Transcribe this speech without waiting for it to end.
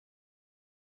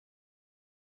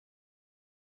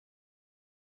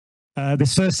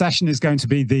This first session is going to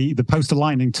be the Poster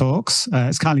Lightning Talks.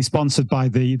 It's kindly sponsored by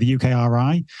the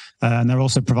UKRI, and they're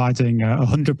also providing a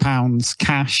 £100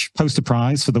 cash poster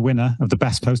prize for the winner of the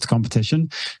best poster competition.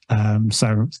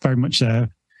 So it's very much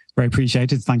very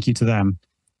appreciated. Thank you to them.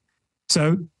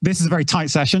 So this is a very tight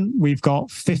session. We've got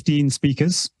 15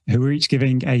 speakers who are each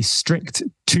giving a strict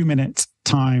 2-minute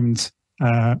timed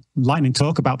lightning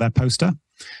talk about their poster.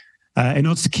 In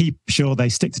order to keep sure they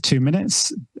stick to 2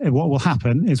 minutes, what will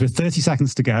happen is with 30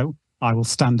 seconds to go, I will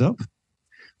stand up.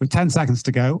 With 10 seconds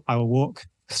to go, I will walk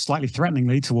slightly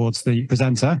threateningly towards the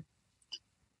presenter.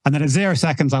 And then at 0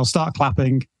 seconds, I'll start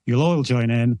clapping. You'll all join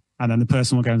in, and then the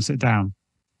person will go and sit down.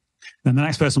 Then the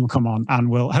next person will come on, and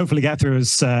we'll hopefully get through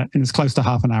in as close to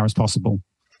half an hour as possible.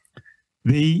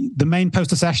 The main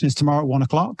poster session is tomorrow at 1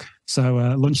 o'clock. So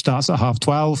lunch starts at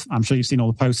 12:30. I'm sure you've seen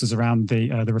all the posters around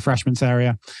the refreshments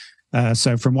area.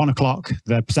 So from 1 o'clock,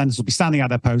 the presenters will be standing at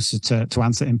their posters to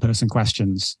answer in-person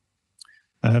questions.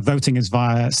 Voting is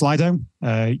via Slido.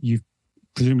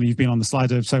 Presumably you've been on the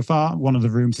Slido so far. One of the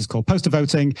rooms is called poster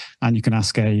voting, and you can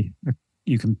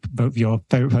you can vote for your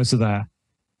favorite poster there.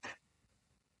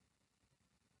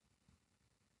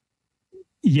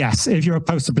 Yes, if you're a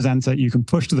poster presenter, you can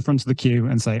push to the front of the queue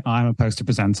and say, I'm a poster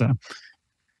presenter.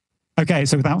 Okay,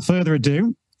 so without further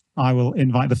ado, I will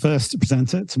invite the first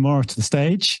presenter, Tamora, to the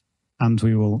stage, and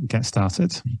we will get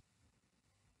started.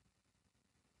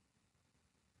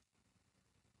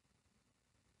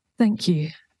 Thank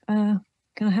you. Can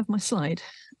I have my slide?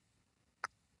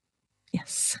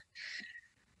 Yes.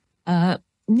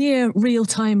 Near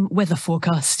real-time weather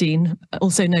forecasting,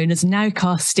 also known as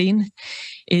nowcasting,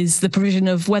 is the provision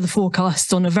of weather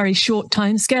forecasts on a very short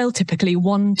timescale, typically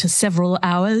 1 to several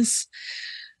hours.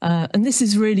 And this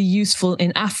is really useful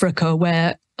in Africa,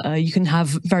 where you can have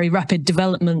very rapid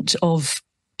development of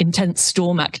intense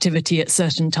storm activity at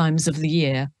certain times of the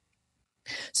year.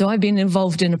 So I've been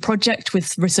involved in a project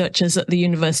with researchers at the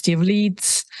University of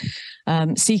Leeds,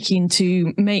 seeking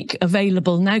to make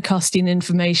available nowcasting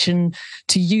information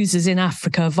to users in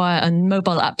Africa via a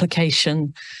mobile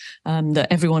application that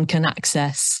everyone can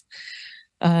access.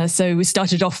 So we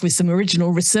started off with some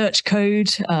original research code,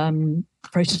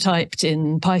 prototyped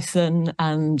in Python,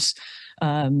 and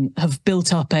have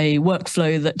built up a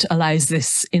workflow that allows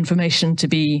this information to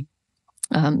be,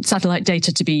 satellite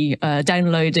data to be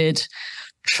downloaded,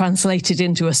 translated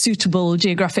into a suitable,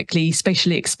 geographically,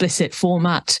 spatially explicit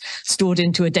format, stored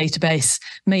into a database,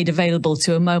 made available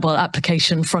to a mobile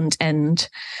application front end.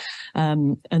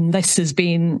 And this has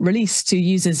been released to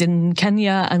users in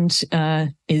Kenya, and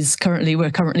we're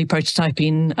currently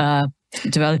prototyping,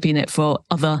 developing it for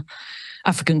other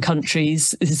African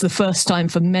countries. This is the first time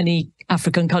for many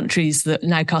African countries that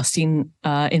nowcasting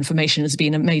information has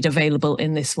been made available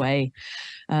in this way.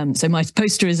 So my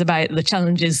poster is about the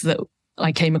challenges that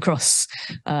I came across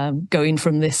going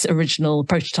from this original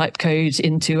prototype code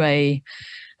into a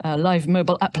live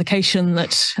mobile application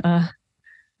that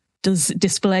does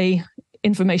display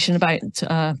information about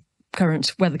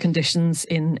current weather conditions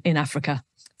in Africa.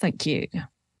 Thank you.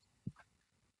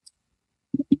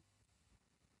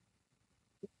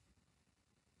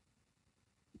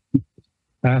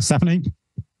 Stefanie.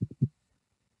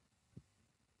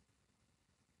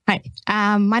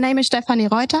 Hi, my name is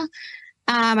Stefanie Reuter,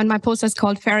 and my poster is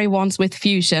called Fairy Wands with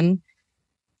Fusion.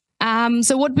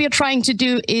 So what we are trying to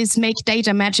do is make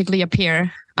data magically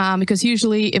appear, because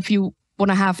usually if you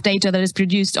want to have data that is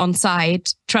produced on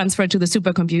site, transferred to the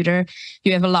supercomputer,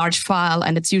 you have a large file,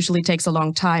 and it usually takes a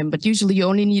long time, but usually you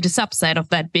only need a subset of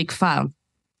that big file.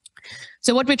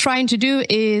 So what we're trying to do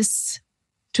is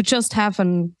to just have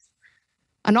an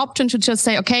option to just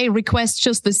say, okay, request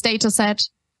just this data set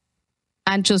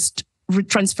and just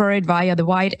transfer it via the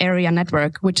wide area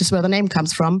network, which is where the name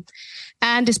comes from.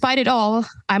 And despite it all,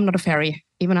 I'm not a fairy,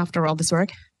 even after all this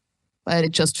work, but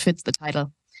it just fits the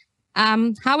title.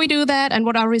 How we do that and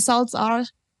what our results are,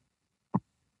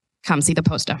 come see the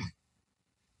poster.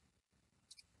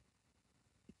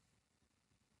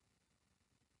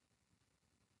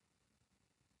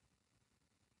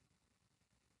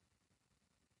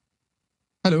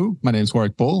 Hello, my name is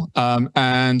Warrick,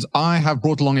 and I have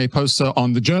brought along a poster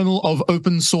on the Journal of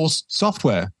Open Source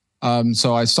Software.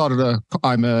 So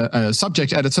I'm a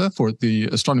subject editor for the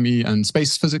astronomy and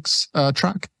space physics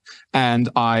track, and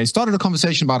I started a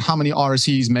conversation about how many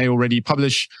RSEs may already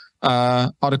publish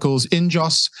articles in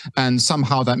JOS, and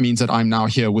somehow that means that I'm now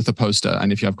here with a poster.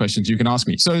 And if you have questions, you can ask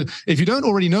me. So if you don't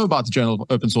already know about the Journal of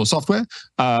Open Source Software,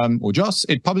 or JOS,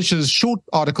 it publishes short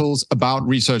articles about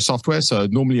research software, so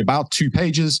normally about 2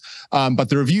 pages. But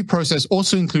the review process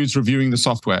also includes reviewing the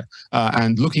software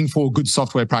and looking for good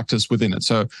software practice within it.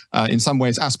 So in some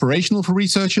ways, aspirational for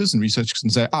researchers, and researchers can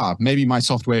say, maybe my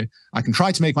software, I can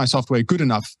try to make my software good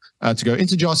enough to go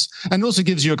into JOS. And it also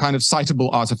gives you a kind of citable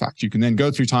artifact. You can then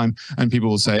go through time and people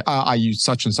will say, I use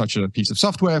such and such a piece of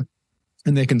software,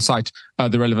 and they can cite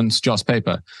the relevant JOS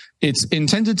paper. It's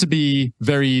intended to be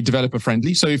very developer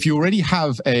friendly. So if you already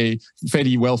have a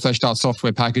fairly well fleshed out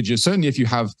software package, certainly if you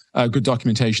have good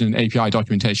documentation and API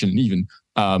documentation and even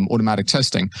automatic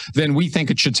testing, then we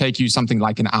think it should take you something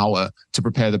like an hour to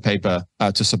prepare the paper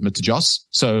to submit to JOS.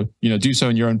 So, do so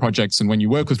in your own projects and when you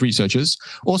work with researchers.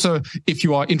 Also, if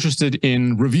you are interested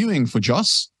in reviewing for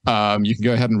JOS, you can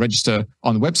go ahead and register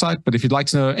on the website. But if you'd like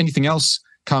to know anything else,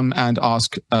 come and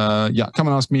ask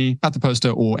me at the poster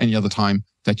or any other time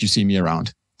that you see me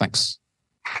around. Thanks.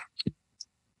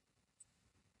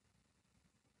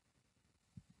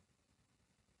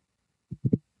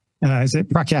 Is it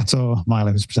Prakyat or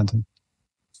Milo who's presenting?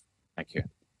 Thank you.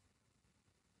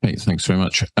 Okay, thanks very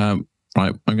much.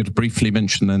 Right, I'm going to briefly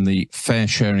mention then the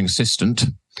FAIRsharing assistant.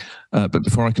 But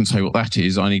before I can say what that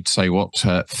is, I need to say what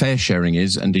FAIRsharing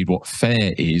is, indeed what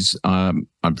FAIR is. I'm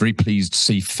very pleased to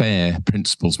see FAIR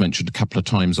principles mentioned a couple of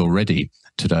times already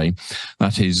today.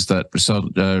 That is that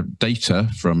data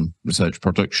from research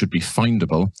projects should be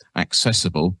findable,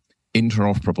 accessible,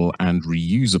 interoperable, and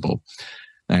reusable.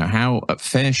 Now, how at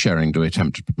FAIRsharing do we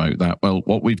attempt to promote that? Well,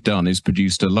 what we've done is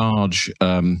produced a large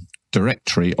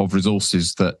directory of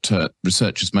resources that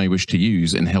researchers may wish to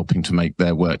use in helping to make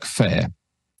their work fair.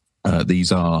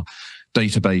 These are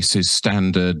databases,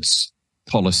 standards,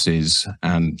 policies,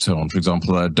 and so on. For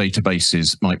example,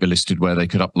 databases might be listed where they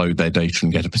could upload their data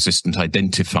and get a persistent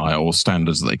identifier, or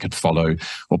standards that they could follow,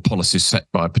 or policies set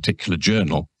by a particular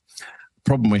journal. The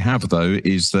problem we have, though,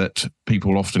 is that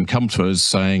people often come to us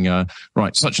saying,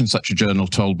 right, such and such a journal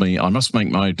told me I must make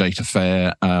my data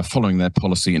fair, following their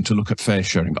policy, and to look at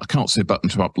FAIRsharing, but I can't see a button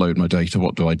to upload my data.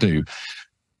 What do I do?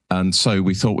 And so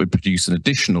we thought we'd produce an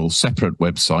additional separate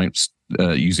website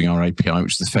using our API,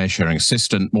 which is the FAIRsharing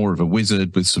assistant, more of a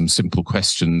wizard with some simple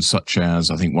questions, such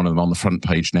as, I think one of them on the front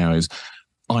page now is,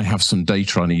 I have some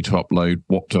data I need to upload.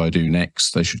 What do I do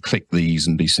next? They should click these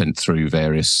and be sent through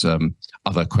various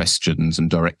other questions and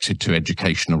directed to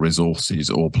educational resources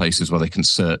or places where they can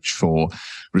search for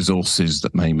resources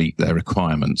that may meet their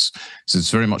requirements. So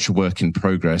it's very much a work in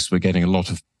progress. We're getting a lot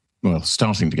of,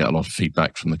 starting to get a lot of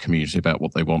feedback from the community about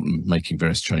what they want and making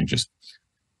various changes.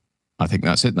 I think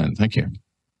that's it then. Thank you.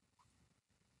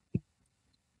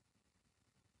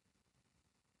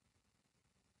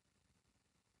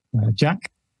 Jack?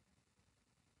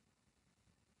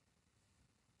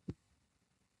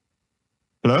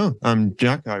 Hello, I'm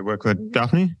Jack. I work with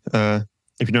DAFNI.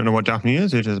 If you don't know what DAFNI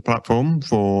is, it is a platform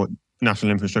for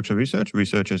national infrastructure research.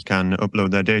 Researchers can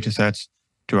upload their data sets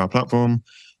to our platform.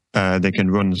 They can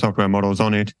run software models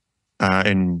on it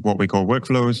in what we call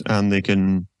workflows, and they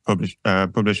can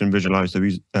publish and visualize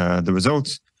the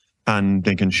results, and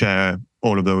they can share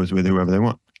all of those with whoever they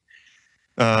want.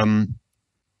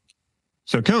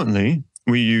 So currently,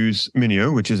 we use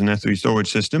Minio, which is an S3 storage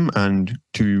system, and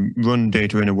to run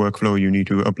data in a workflow, you need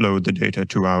to upload the data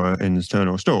to our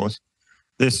internal stores.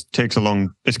 This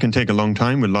can take a long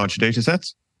time with large data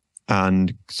sets,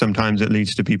 and sometimes it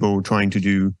leads to people trying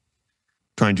to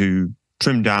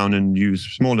trim down and use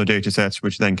smaller data sets,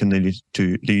 which then can lead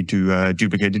to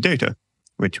duplicated data,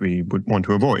 which we would want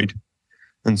to avoid.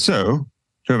 And so,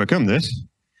 to overcome this,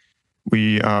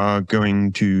 we are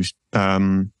going to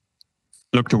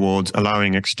look towards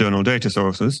allowing external data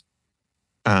sources.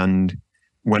 And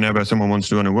whenever someone wants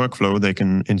to run a workflow, they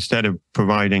can, instead of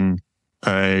providing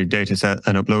a data set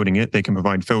and uploading it, they can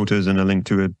provide filters and a link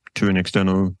to an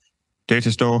external data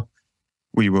store.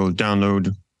 We will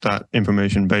download that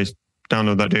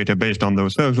data based on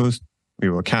those filters. We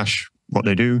will cache what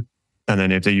they do. And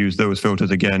then if they use those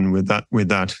filters again with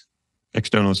that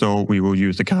external store, we will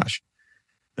use the cache.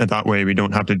 And that way we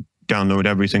don't have to download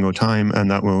every single time, and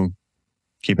that will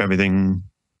keep everything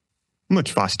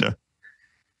much faster.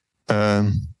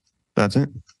 That's it.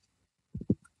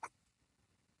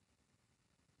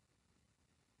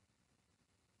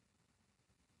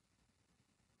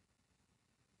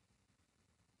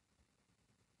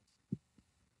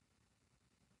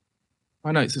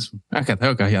 I know it's this one. Okay, there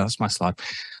we go. Yeah, that's my slide.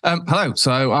 Hello,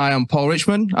 so I am Paul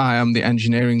Richmond. I am the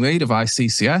engineering lead of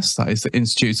ICCS, that is the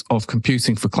Institute of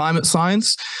Computing for Climate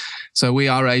Science. So we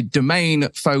are a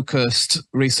domain-focused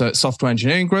research software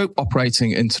engineering group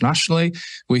operating internationally.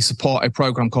 We support a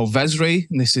program called VESRI,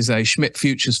 and this is a Schmidt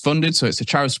Futures funded, so it's a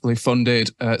charitably funded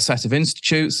set of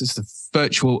institutes. It's the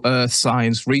Virtual Earth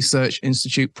Science Research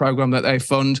Institute program that they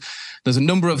fund. There's a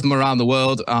number of them around the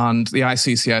world, and the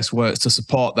ICCS works to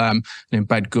support them and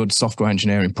embed good software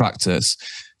engineering practice.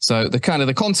 So the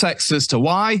context as to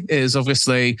why is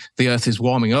obviously the Earth is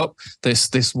warming up.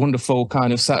 This wonderful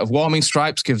kind of set of warming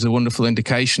stripes gives a wonderful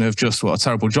indication of just what a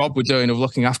terrible job we're doing of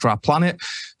looking after our planet.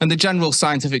 And the general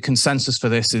scientific consensus for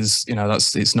this is,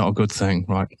 it's not a good thing,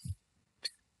 right?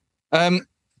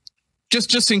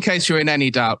 Just in case you're in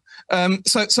any doubt.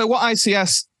 So what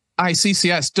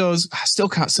ICCS does, I still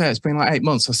can't say it, it's been like 8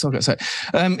 months, I still can't say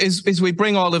it, is we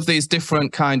bring all of these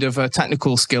different kind of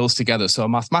technical skills together. So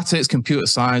mathematics, computer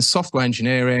science, software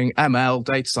engineering, ML,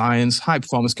 data science, high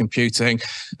performance computing,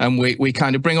 and we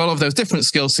kind of bring all of those different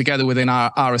skills together within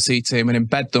our RSE team and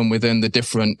embed them within the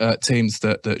different teams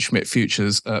that Schmidt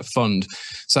Futures fund.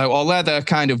 So although they're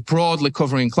kind of broadly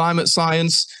covering climate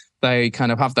science, they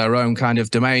kind of have their own kind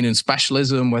of domain and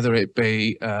specialism, whether it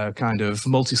be kind of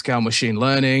multi-scale machine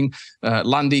learning,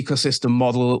 land ecosystem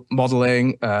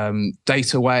modeling,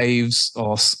 data waves,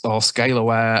 or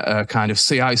scale-aware kind of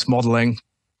sea ice modeling.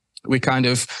 We kind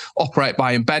of operate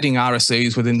by embedding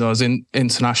RSEs within those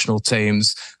international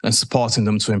teams and supporting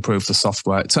them to improve the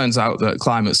software. It turns out that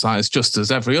climate science, just as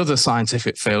every other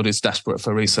scientific field, is desperate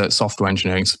for research software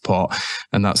engineering support.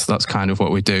 And that's kind of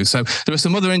what we do. So there are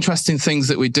some other interesting things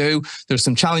that we do. There are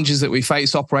some challenges that we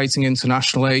face operating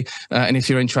internationally. And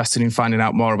if you're interested in finding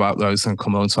out more about those, then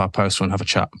come along to our poster and have a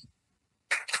chat.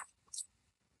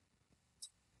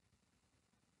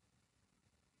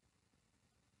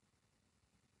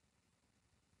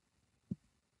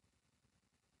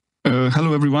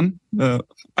 Hello, everyone.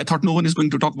 I thought no one is going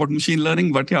to talk about machine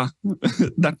learning, but yeah,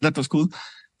 that was cool.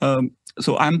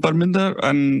 So I'm Parminder,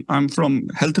 and I'm from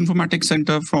Health Informatics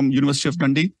Center from University of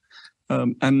Dundee.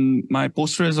 And my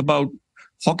poster is about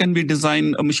how can we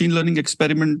design a machine learning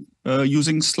experiment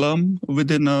using SLURM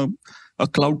within a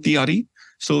cloud TRE.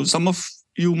 So some of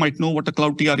you might know what a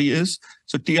cloud TRE is.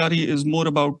 So TRE is more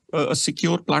about a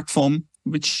secure platform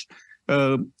which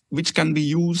can be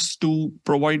used to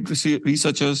provide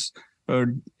researchers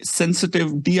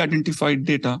sensitive, de-identified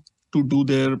data to do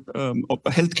their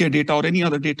healthcare data or any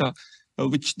other data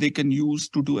which they can use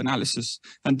to do analysis.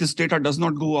 And this data does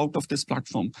not go out of this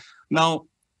platform. Now,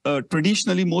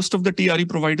 traditionally, most of the TRE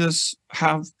providers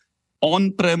have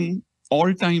on-prem,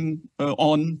 all-time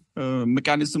on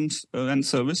mechanisms and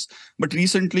service. But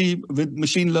recently, with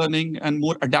machine learning and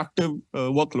more adaptive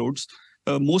workloads,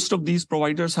 most of these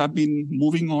providers have been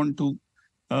moving on to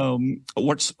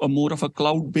what's more of a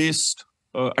cloud-based,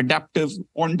 adaptive,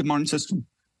 on-demand system.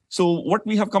 So what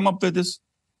we have come up with is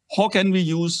how can we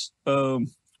use a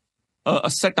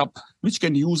setup which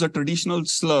can use a traditional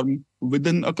SLURM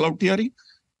within a cloud TRE?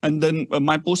 And then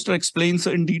my poster explains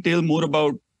in detail more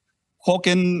about how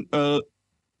can a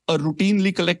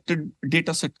routinely collected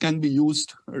data set can be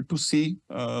used to see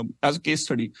as a case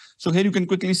study. So here you can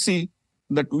quickly see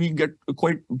that we get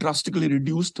quite drastically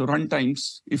reduced run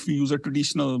times if we use a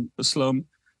traditional SLURM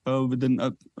within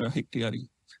a TRE.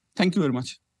 Thank you very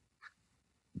much.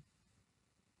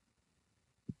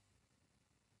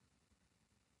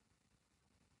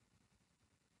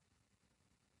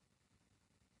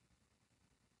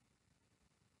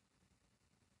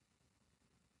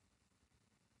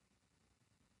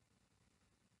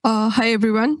 Hi,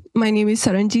 everyone. My name is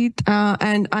Saranjit,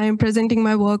 and I am presenting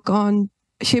my work on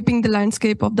shaping the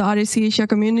landscape of the RSE Asia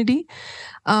community.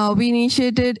 We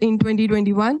initiated in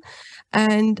 2021,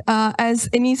 and as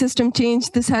any system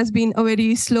change, this has been a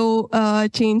very slow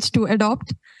change to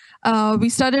adopt. We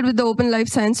started with the Open Life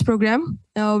Science program,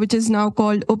 which is now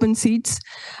called Open Seeds,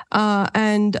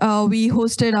 and we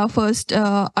hosted our first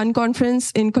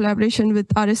unconference in collaboration with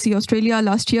RSE Australia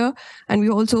last year, and we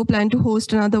also plan to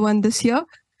host another one this year.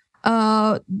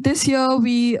 This year,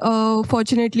 we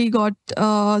fortunately got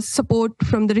support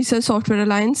from the Research Software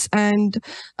Alliance, and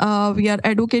we are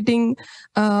advocating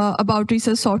about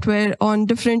research software on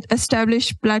different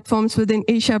established platforms within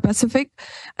Asia Pacific.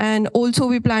 And also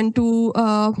we plan to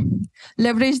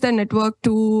leverage the network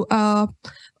to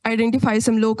identify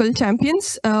some local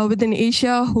champions within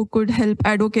Asia who could help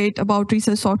advocate about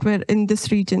research software in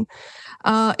this region.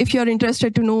 If you're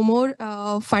interested to know more,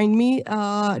 find me,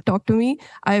 talk to me.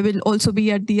 I will also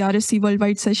be at the RSE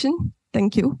Worldwide session.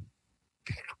 Thank you.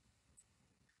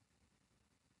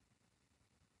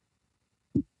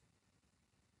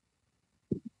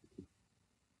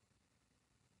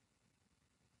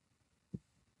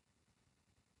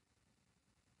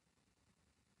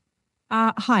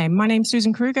 Hi, my name's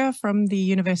Susan Kruger from the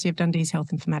University of Dundee's Health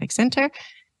Informatics Centre.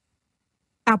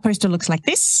 Our poster looks like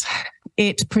this.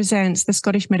 It presents the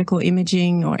Scottish Medical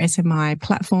Imaging, or SMI,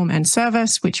 platform and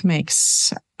service, which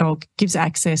makes or gives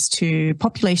access to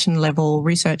population-level,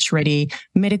 research-ready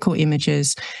medical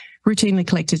images routinely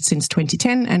collected since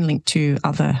 2010 and linked to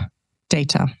other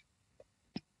data.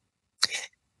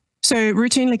 So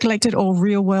routinely collected or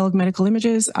real-world medical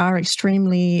images are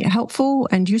extremely helpful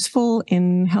and useful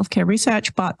in healthcare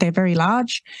research, but they're very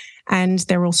large and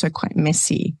they're also quite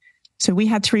messy. So we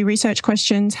had 3 research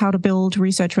questions: how to build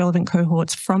research-relevant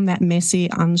cohorts from that messy,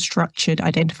 unstructured,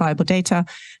 identifiable data,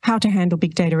 how to handle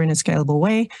big data in a scalable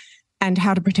way, and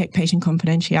how to protect patient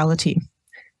confidentiality.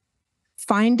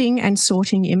 Finding and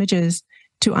sorting images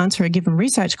to answer a given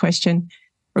research question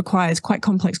requires quite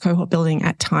complex cohort building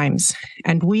at times.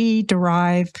 And we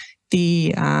derive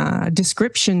the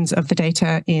descriptions of the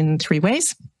data in 3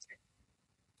 ways: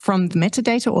 from the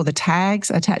metadata or the tags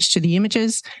attached to the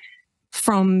images,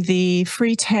 from the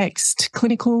free text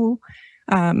clinical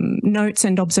notes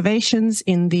and observations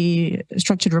in the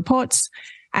structured reports,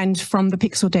 and from the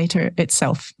pixel data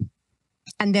itself.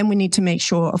 And then we need to make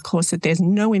sure, of course, that there's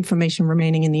no information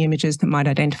remaining in the images that might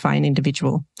identify an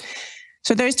individual.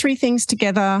 So those 3 things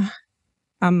together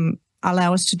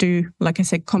allow us to do, like I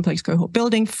said, complex cohort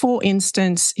building. For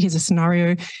instance, here's a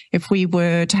scenario. If we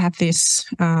were to have this,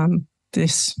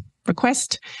 this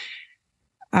request,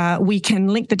 we can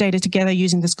link the data together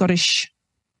using the Scottish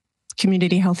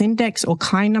Community Health Index, or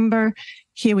CHI number.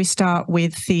 Here we start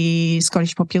with the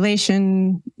Scottish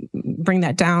population, bring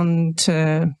that down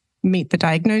to meet the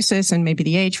diagnosis and maybe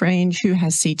the age range, who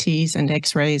has CTs and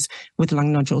X-rays with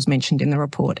lung nodules mentioned in the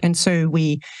report. And so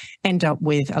we end up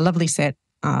with a lovely set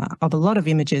of a lot of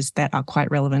images that are quite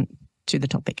relevant to the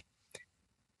topic.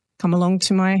 Come along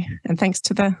to and thanks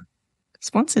to the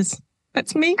sponsors.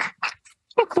 That's me.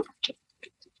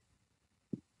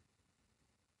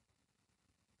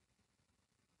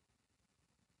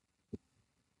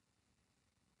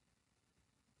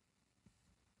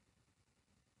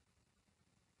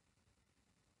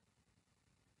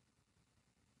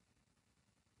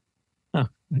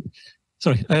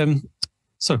 Sorry.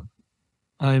 So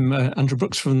I'm Andrew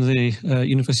Brooks from the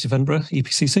University of Edinburgh,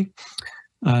 EPCC.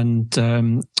 And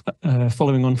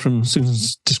following on from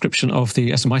Susan's description of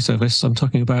the SMI service, I'm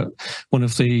talking about one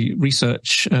of the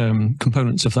research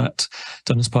components of that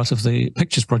done as part of the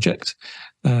Pictures project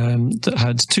that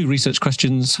had 2 research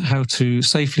questions: how to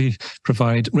safely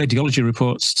provide radiology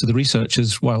reports to the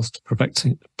researchers whilst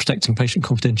protecting patient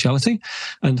confidentiality,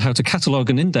 and how to catalogue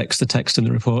and index the text in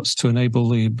the reports to enable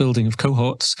the building of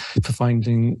cohorts for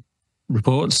finding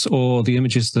reports or the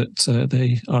images that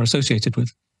they are associated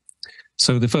with.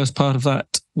 So the first part of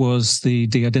that was the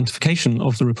de-identification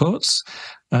of the reports.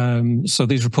 So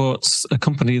these reports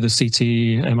accompany the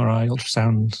CT, MRI,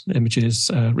 ultrasound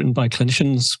images written by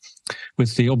clinicians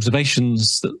with the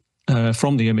observations that,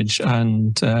 from the image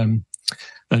and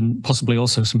possibly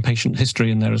also some patient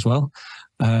history in there as well.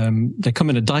 They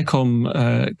come in a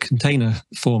DICOM container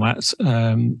format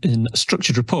in a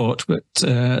structured report, but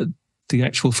the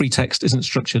actual free text isn't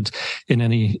structured in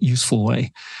any useful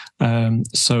way.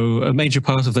 So a major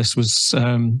part of this was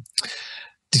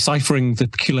deciphering the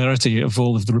peculiarity of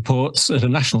all of the reports at a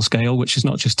national scale, which is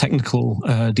not just technical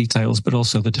details, but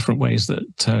also the different ways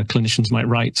that clinicians might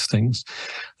write things.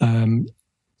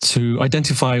 To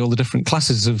identify all the different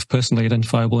classes of personally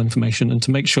identifiable information and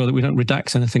to make sure that we don't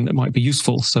redact anything that might be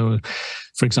useful. So,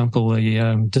 for example,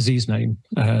 a disease name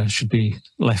should be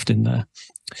left in there.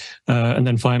 And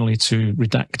then finally to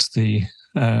redact the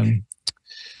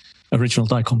original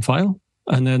DICOM file.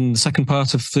 And then the second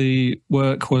part of the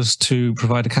work was to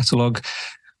provide a catalogue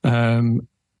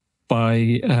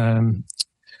by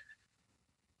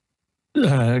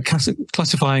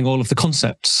classifying all of the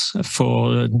concepts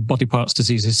for body parts,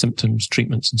 diseases, symptoms,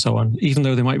 treatments, and so on. Even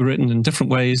though they might be written in different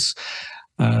ways,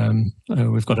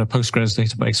 we've got a Postgres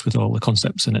database with all the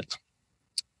concepts in it.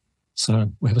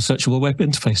 So we have a searchable web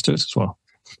interface to it as well.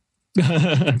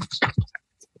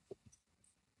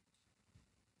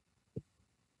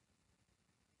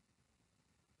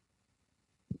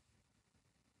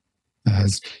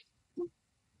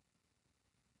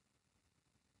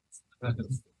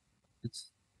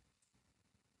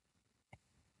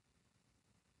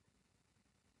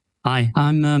 Hi,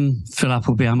 I'm Phil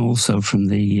Appleby. I'm also from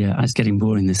the, it's getting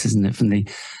boring this, isn't it? From the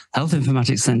Health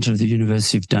Informatics Centre of the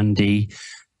University of Dundee.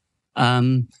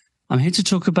 I'm here to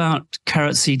talk about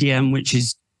Carrot CDM, which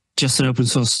is just an open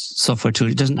source software tool.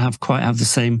 It doesn't quite have the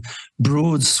same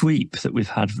broad sweep that we've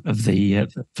had of the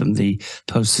from the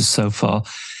posters so far.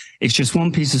 It's just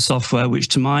one piece of software which,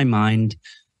 to my mind,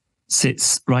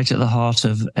 sits right at the heart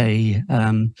of a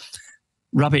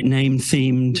rabbit name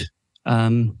themed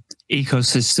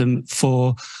ecosystem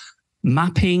for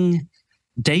mapping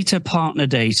data partner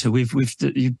data.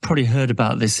 You've probably heard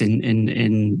about this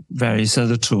in various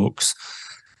other talks,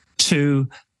 to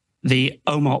the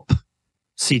OMOP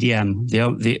CDM, the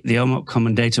OMOP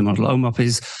Common Data Model. OMOP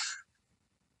is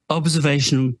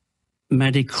Observational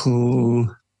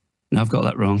Medical. No, I've got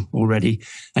that wrong already.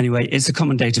 Anyway, it's a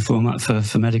common data format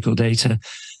for medical data,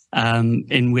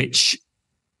 in which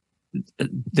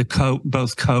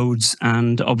both codes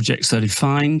and objects are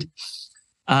defined.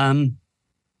 One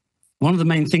of the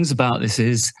main things about this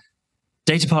is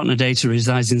data partner data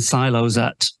resides in silos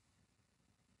at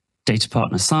data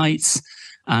partner sites,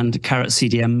 and Carrot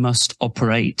CDM must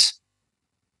operate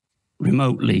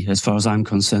remotely, as far as I'm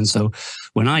concerned. So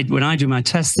when I do my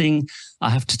testing,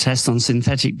 I have to test on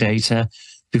synthetic data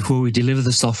before we deliver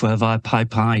the software via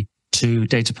PyPy to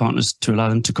data partners to allow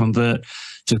them to convert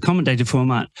to a common data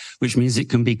format, which means it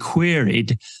can be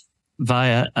queried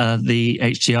via the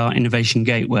HDR Innovation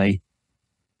Gateway.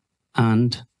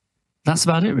 And that's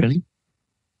about it, really.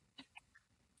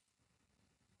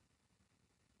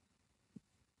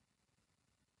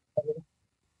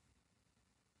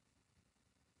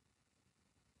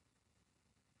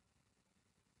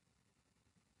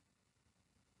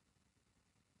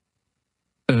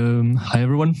 Hi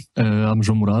everyone, I'm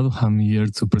João Morado. I'm here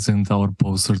to present our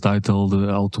poster titled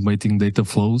Automating Data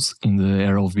Flows in the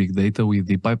Era of Big Data with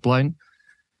the Pipeline.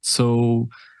 So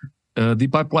the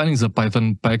Pipeline is a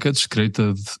Python package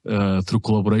created through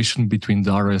collaboration between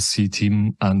the RSC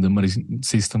team and the Marine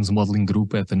Systems Modeling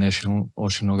Group at the National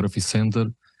Oceanography Center.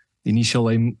 The initial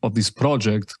aim of this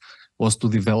project was to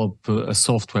develop a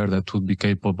software that would be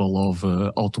capable of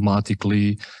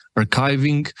automatically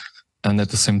archiving and at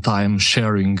the same time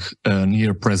sharing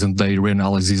near present day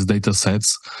reanalysis data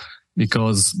sets,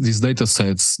 because these data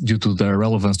sets, due to their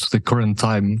relevance to the current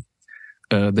time,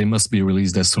 they must be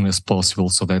released as soon as possible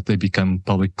so that they become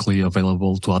publicly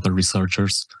available to other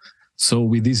researchers. So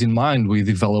with this in mind, we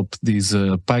developed this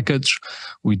package,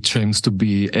 which aims to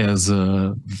be as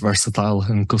versatile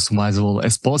and customizable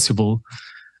as possible.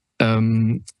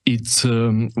 It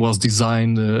was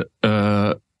designed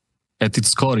at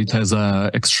its core, it has a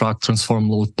extract, transform,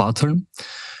 load pattern,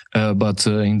 but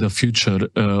in the future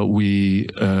we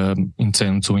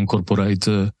intend to incorporate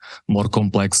more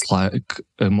complex graph-like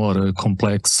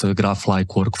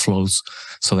workflows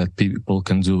so that people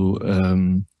can do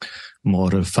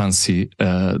more fancy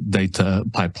data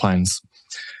pipelines.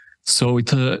 So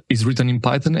it is written in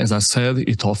Python. As I said,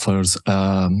 it offers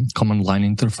a command line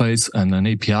interface and an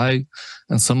API,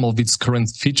 and some of its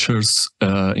current features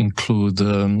include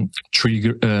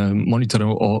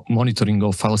monitoring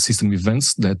of file system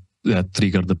events that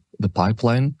trigger the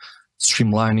pipeline,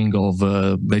 streamlining of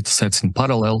datasets in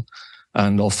parallel,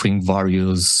 and offering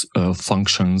various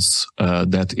functions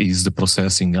that is the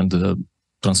processing and the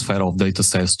transfer of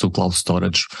datasets to cloud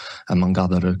storage, among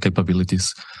other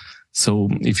capabilities. So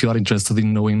if you are interested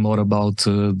in knowing more about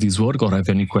this work or have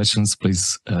any questions,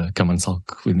 please come and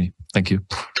talk with me. Thank you.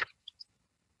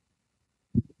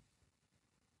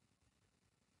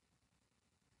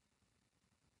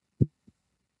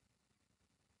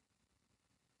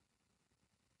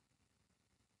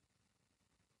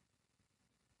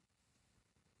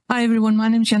 Hi everyone, my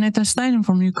name is Janetta Stein. I'm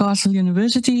from Newcastle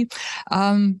University.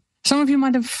 Some of you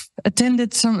might have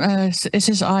attended some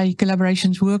SSI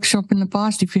collaborations workshop in the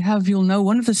past. If you have, you'll know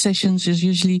one of the sessions is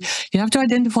usually you have to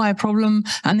identify a problem,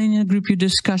 and then in a group you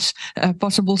discuss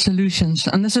possible solutions.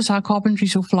 And this is how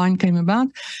Carpentries Offline came about.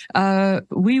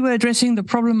 We were addressing the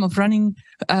problem of running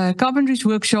carpentries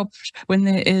workshops when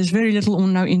there is very little or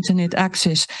no internet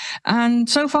access. And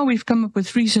so far we've come up with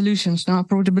 3 solutions. Now I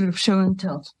brought a bit of show and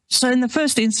tell. So in the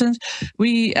first instance,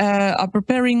 we are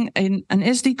preparing an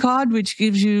SD card, which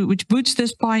boots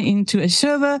this Pi into a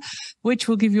server, which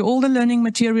will give you all the learning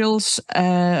materials,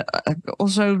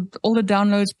 also all the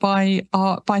downloads by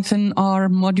Python R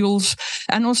modules,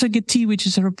 and also Git, which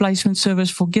is a replacement service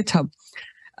for GitHub.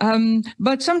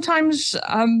 But sometimes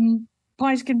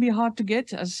Pis can be hard to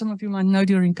get, as some of you might know.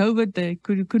 During COVID, they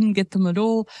couldn't get them at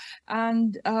all,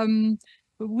 and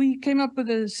we came up with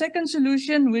a second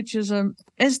solution, which is a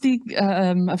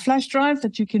flash drive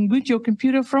that you can boot your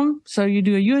computer from. So you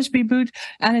do a USB boot,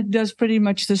 and it does pretty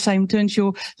much the same, turns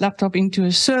your laptop into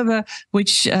a server,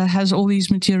 which has all these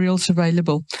materials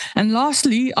available. And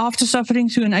lastly, after suffering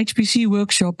through an HPC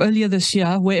workshop earlier this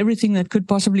year, where everything that could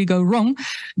possibly go wrong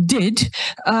did,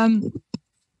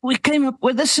 we came up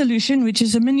with a solution, which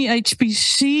is a mini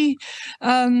HPC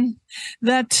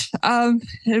that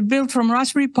built from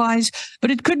Raspberry Pis, but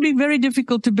it could be very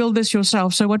difficult to build this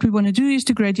yourself. So what we want to do is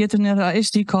to create yet another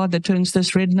SD card that turns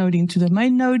this red node into the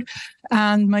main node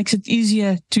and makes it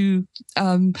easier to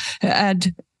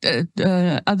add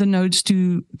other nodes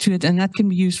to it, and that can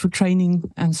be used for training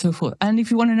and so forth. And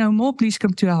if you want to know more, please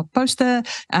come to our poster,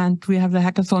 and we have the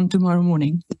hackathon tomorrow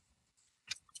morning.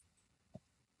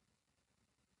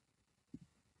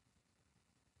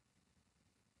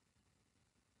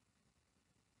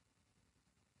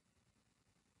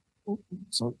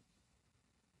 So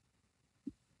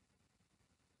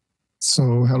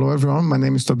hello everyone, my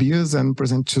name is Tobias and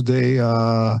present today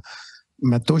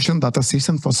MetOcean data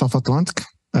system for South Atlantic,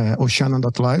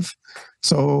 Oceana.live.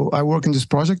 So I work in this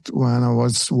project when I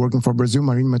was working for Brazil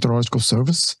Marine Meteorological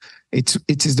Service. It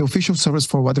is the official service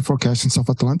for weather forecast in South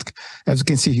Atlantic. As you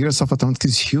can see here, South Atlantic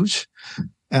is huge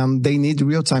and they need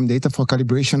real-time data for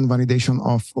calibration, validation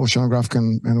of oceanographic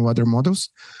and weather models.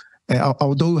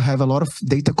 Although we have a lot of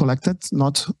data collected,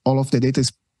 not all of the data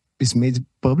is made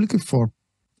public for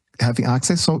having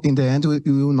access. So in the end, we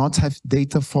will not have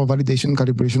data for validation and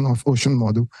calibration of ocean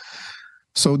model.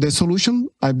 So the solution,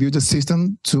 I built a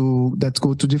system that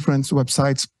go to different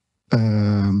websites,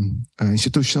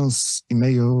 institutions,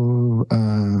 email,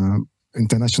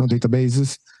 international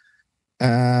databases,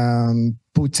 and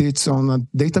put it on a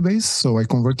database. So I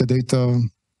convert the data,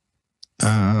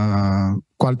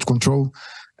 quality control,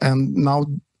 and now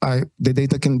the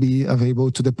data can be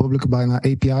available to the public by an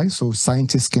API, so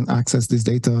scientists can access this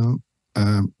data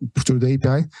through the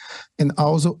API, and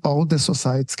also all the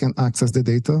societies can access the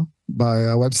data by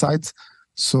a website.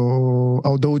 So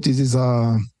although this is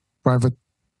a private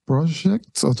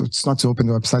project, so it's not to open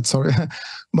the website, sorry,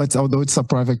 but although it's a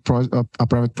private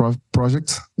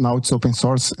project, now it's open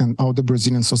source, and all the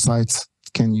Brazilian societies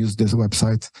can use this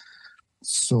website.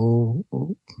 So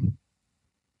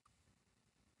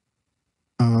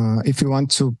if you want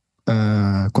to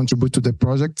contribute to the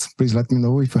project, please let me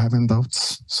know if you have any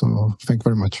doubts. So thank you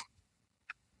very much.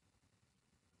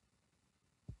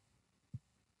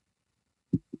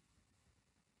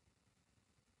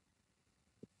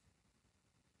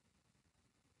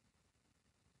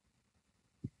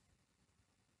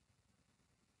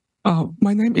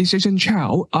 My name is Jason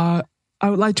Chow. I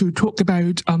would like to talk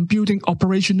about building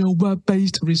operational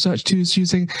web-based research tools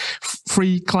using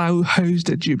free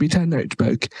cloud-hosted Jupyter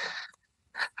Notebook.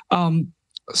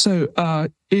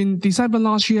 In December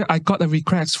last year, I got a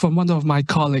request from one of my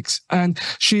colleagues, and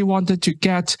she wanted to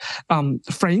get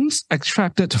frames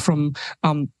extracted from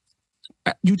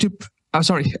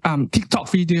TikTok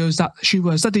videos that she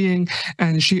was studying,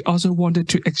 and she also wanted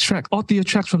to extract audio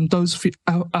tracks from those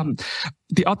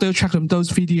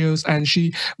videos, and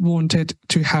she wanted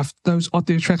to have those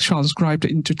audio tracks transcribed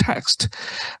into text.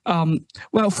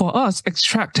 Well, for us,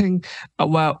 extracting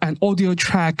an audio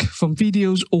track from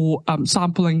videos or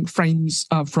sampling frames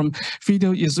from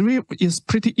video is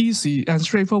pretty easy and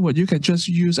straightforward. You can just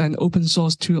use an open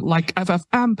source tool like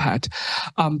FFmpeg.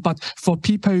 But for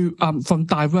people from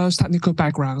diverse technical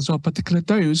backgrounds, or particularly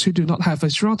those who do not have a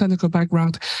strong technical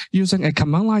background, using a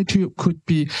command line tool could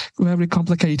be very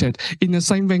complicated. In the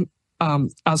same way,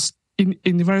 as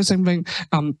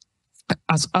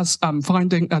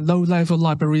finding a low-level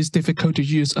library is difficult to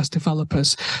use as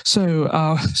developers. So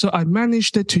I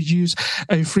managed to use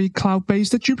a free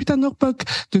cloud-based Jupyter Notebook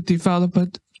to develop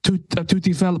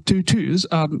two tools,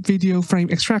 video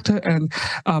frame extractor and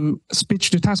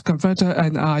speech-to-text converter,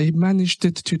 and I managed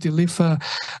to deliver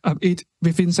it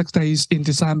within 6 days in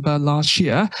December last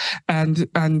year. And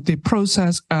the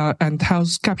process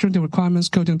entails capturing the requirements,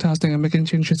 coding, testing, and making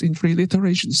changes in 3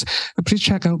 iterations. Please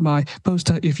check out my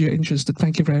poster if you're interested.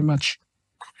 Thank you very much.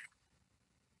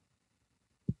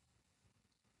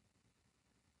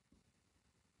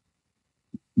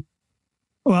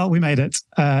 Well, we made it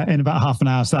in about half an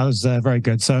hour, so that was very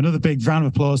good. So another big round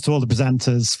of applause to all the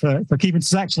presenters for keeping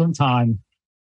us excellent time.